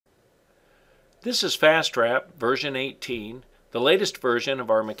This is FastWRAP version 18, the latest version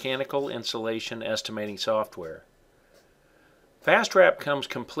of our mechanical insulation estimating software. FastWRAP comes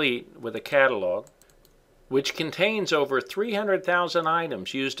complete with a catalog which contains over 300,000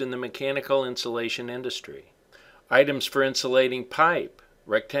 items used in the mechanical insulation industry. Items for insulating pipe,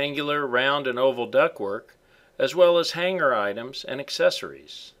 rectangular, round, and oval ductwork, as well as hanger items and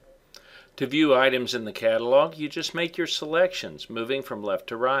accessories. To view items in the catalog, you just make your selections, moving from left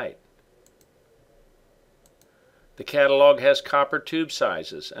to right. The catalog has copper tube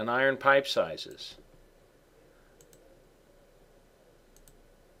sizes and iron pipe sizes.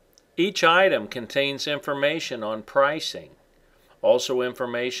 Each item contains information on pricing, also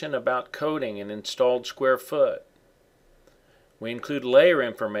information about coating and installed square foot. We include layer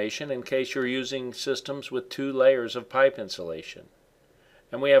information in case you're using systems with 2 layers of pipe insulation.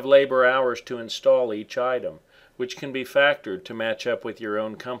 And we have labor hours to install each item, which can be factored to match up with your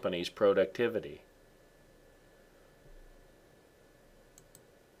own company's productivity.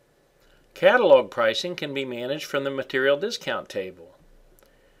 Catalog pricing can be managed from the material discount table.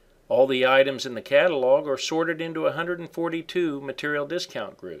 All the items in the catalog are sorted into 142 material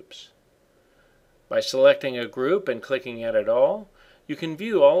discount groups. By selecting a group and clicking Edit All, you can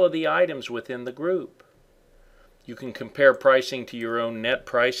view all of the items within the group. You can compare pricing to your own net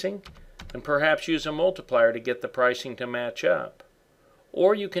pricing and perhaps use a multiplier to get the pricing to match up.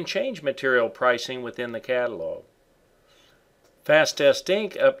 Or you can change material pricing within the catalog. FastTest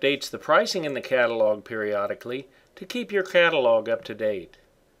Inc. updates the pricing in the catalog periodically to keep your catalog up to date.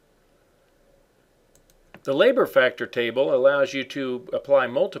 The labor factor table allows you to apply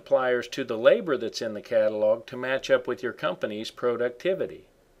multipliers to the labor that's in the catalog to match up with your company's productivity.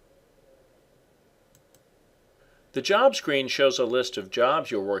 The job screen shows a list of jobs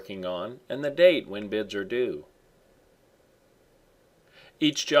you're working on and the date when bids are due.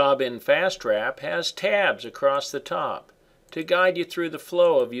 Each job in FastWRAP has tabs across the top to guide you through the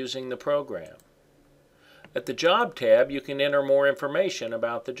flow of using the program. At the Job tab, you can enter more information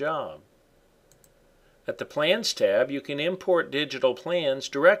about the job. At the Plans tab, you can import digital plans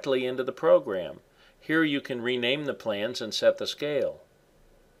directly into the program. Here you can rename the plans and set the scale.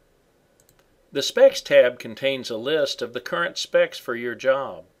 The Specs tab contains a list of the current specs for your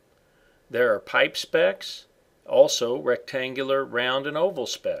job. There are pipe specs, also rectangular, round, and oval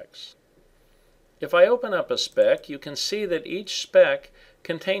specs. If I open up a spec, you can see that each spec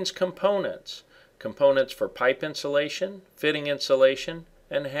contains components. Components for pipe insulation, fitting insulation,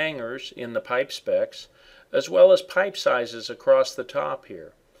 and hangers in the pipe specs, as well as pipe sizes across the top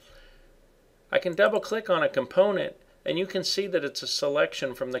here. I can double-click on a component and you can see that it's a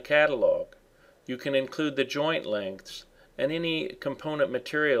selection from the catalog. You can include the joint lengths and any component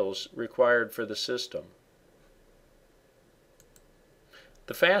materials required for the system.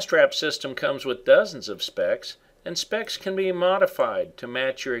 The FastWRAP system comes with dozens of specs, and specs can be modified to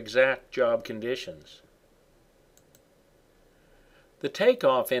match your exact job conditions. The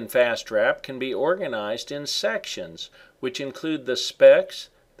Takeoff in FastWRAP can be organized in sections, which include the specs,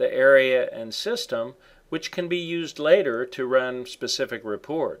 the area, and system, which can be used later to run specific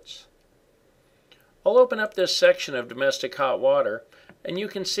reports. I'll open up this section of domestic hot water, and you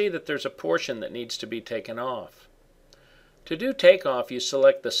can see that there's a portion that needs to be taken off. To do Takeoff, you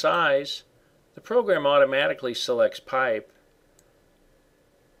select the size. The program automatically selects pipe.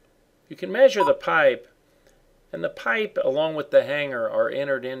 You can measure the pipe, and the pipe along with the hanger are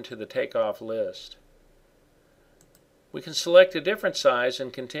entered into the Takeoff list. We can select a different size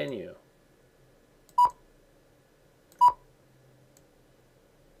and continue.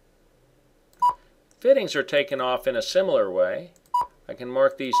 Fittings are taken off in a similar way. I can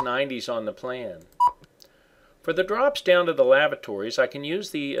mark these 90s on the plan. For the drops down to the lavatories, I can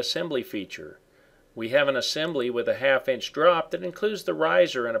use the assembly feature. We have an assembly with a 1/2-inch drop that includes the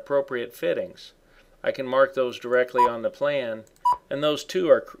riser and appropriate fittings. I can mark those directly on the plan, and those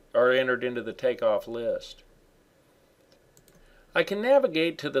too are entered into the Takeoff list. I can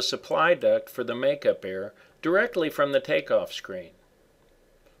navigate to the supply duct for the makeup air directly from the Takeoff screen.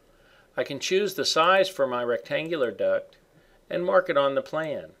 I can choose the size for my rectangular duct and mark it on the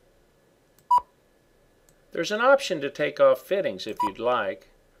plan. There's an option to take off fittings if you'd like,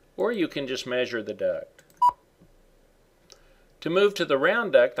 or you can just measure the duct. To move to the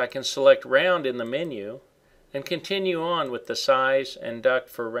round duct, I can select round in the menu and continue on with the size and duct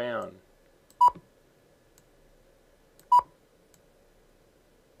for round.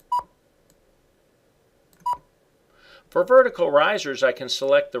 For vertical risers, I can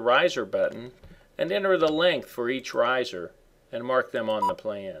select the riser button and enter the length for each riser and mark them on the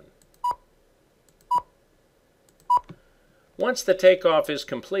plan. Once the takeoff is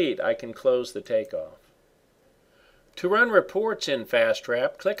complete, I can close the takeoff. To run reports in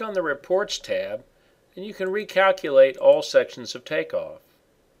FastWRAP, click on the Reports tab, and you can recalculate all sections of takeoff.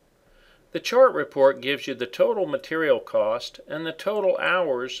 The chart report gives you the total material cost and the total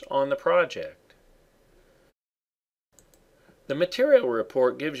hours on the project. The material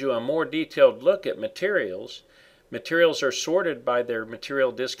report gives you a more detailed look at materials. Materials are sorted by their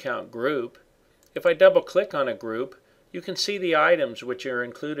material discount group. If I double-click on a group, you can see the items which are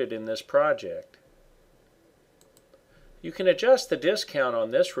included in this project. You can adjust the discount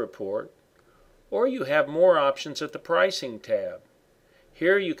on this report, or you have more options at the Pricing tab.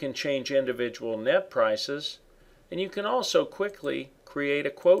 Here you can change individual net prices, and you can also quickly create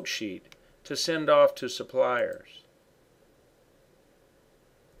a quote sheet to send off to suppliers.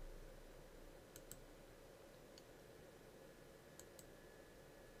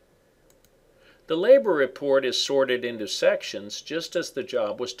 The labor report is sorted into sections just as the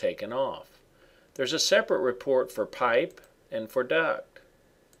job was taken off. There's a separate report for pipe and for duct.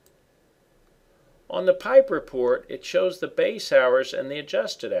 On the pipe report, it shows the base hours and the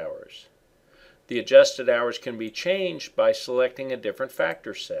adjusted hours. The adjusted hours can be changed by selecting a different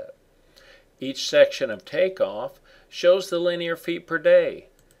factor set. Each section of takeoff shows the linear feet per day,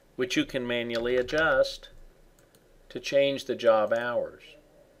 which you can manually adjust to change the job hours.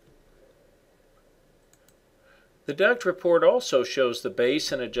 The duct report also shows the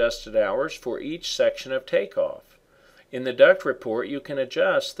base and adjusted hours for each section of takeoff. In the duct report, you can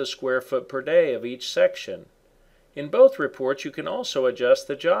adjust the square foot per day of each section. In both reports, you can also adjust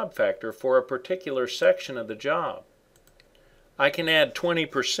the job factor for a particular section of the job. I can add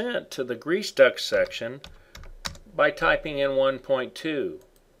 20% to the grease duct section by typing in 1.2.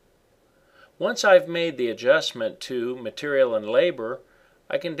 Once I've made the adjustment to material and labor,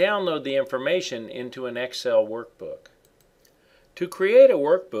 I can download the information into an Excel workbook. To create a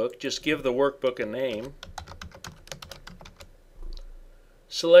workbook, just give the workbook a name.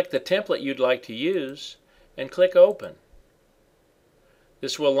 Select the template you'd like to use and click Open.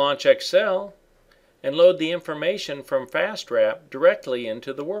 This will launch Excel and load the information from FastWRAP directly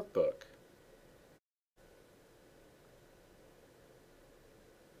into the workbook.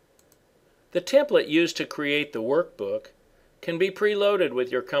 The template used to create the workbook can be preloaded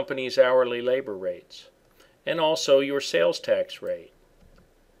with your company's hourly labor rates and also your sales tax rate.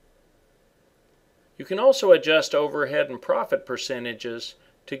 You can also adjust overhead and profit percentages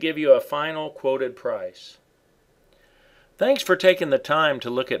to give you a final quoted price. Thanks for taking the time to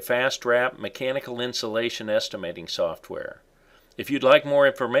look at FastWRAP mechanical insulation estimating software. If you'd like more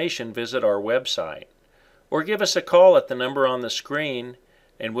information, visit our website or give us a call at the number on the screen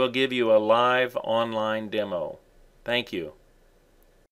and we'll give you a live online demo. Thank you.